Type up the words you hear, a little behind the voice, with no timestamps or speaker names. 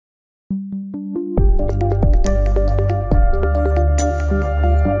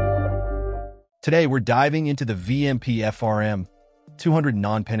Today, we're diving into the VMP FRM-200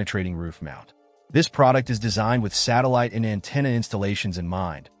 non-penetrating roof mount. This product is designed with satellite and antenna installations in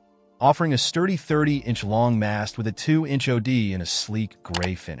mind, offering a sturdy 30-inch long mast with a 2-inch OD and a sleek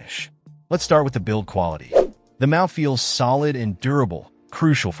gray finish. Let's start with the build quality. The mount feels solid and durable,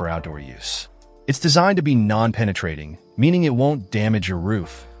 crucial for outdoor use. It's designed to be non-penetrating, meaning it won't damage your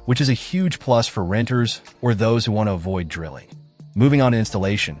roof, which is a huge plus for renters or those who want to avoid drilling. Moving on to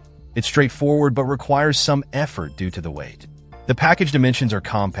installation. It's straightforward but requires some effort due to the weight. The package dimensions are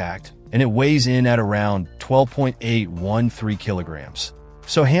compact, and it weighs in at around 12.813 kilograms,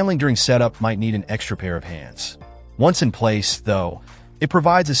 so handling during setup might need an extra pair of hands. Once in place, though, it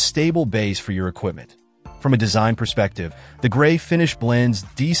provides a stable base for your equipment. From a design perspective, the gray finish blends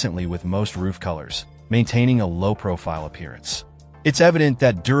decently with most roof colors, maintaining a low-profile appearance. It's evident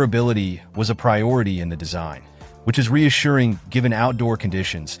that durability was a priority in the design, which is reassuring given outdoor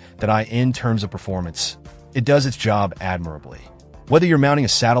conditions that in terms of performance, it does its job admirably. Whether you're mounting a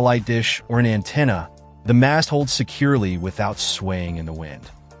satellite dish or an antenna, the mast holds securely without swaying in the wind.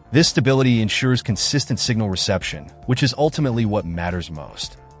 This stability ensures consistent signal reception, which is ultimately what matters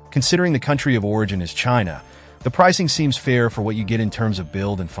most. Considering the country of origin is China, the pricing seems fair for what you get in terms of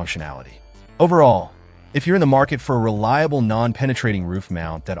build and functionality. Overall, if you're in the market for a reliable non-penetrating roof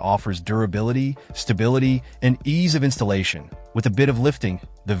mount that offers durability, stability, and ease of installation with a bit of lifting,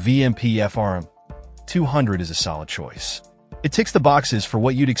 the VMP FRM-200 is a solid choice. It ticks the boxes for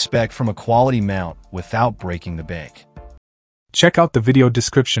what you'd expect from a quality mount without breaking the bank. Check out the video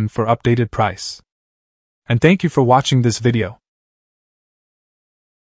description for updated price. And thank you for watching this video.